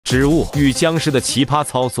植物与僵尸的奇葩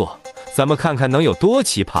操作，咱们看看能有多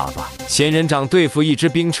奇葩吧。仙人掌对付一只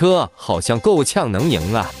冰车，好像够呛能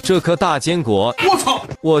赢啊！这颗大坚果，我操！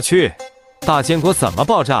我去，大坚果怎么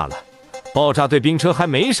爆炸了？爆炸对冰车还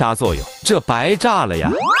没啥作用，这白炸了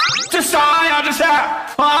呀！这啥呀？这是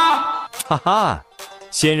啊！哈哈，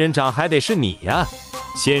仙人掌还得是你呀！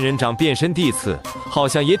仙人掌变身地次，好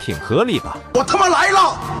像也挺合理吧？我他妈来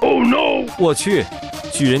了 ！Oh no！ 我去，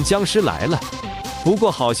巨人僵尸来了！不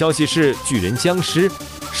过好消息是，巨人僵尸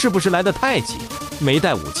是不是来得太急，没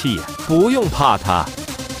带武器呀？不用怕他，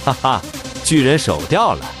哈哈，巨人手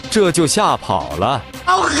掉了，这就吓跑了。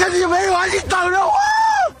我跟你没完，你等着我！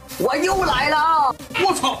我又来了！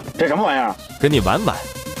我操，这什么玩意儿？跟你玩玩，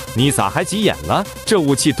你咋还急眼了？这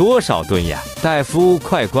武器多少吨呀？戴夫，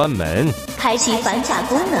快关门！开启反甲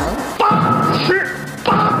功能。大师！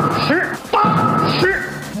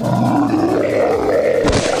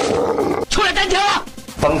出来单挑啊！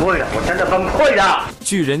崩溃了，我真的崩溃了！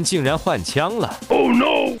巨人竟然换枪了 ！Oh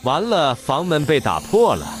no！ 完了，房门被打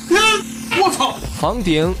破了！我操！房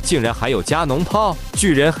顶竟然还有加农炮，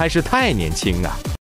巨人还是太年轻啊！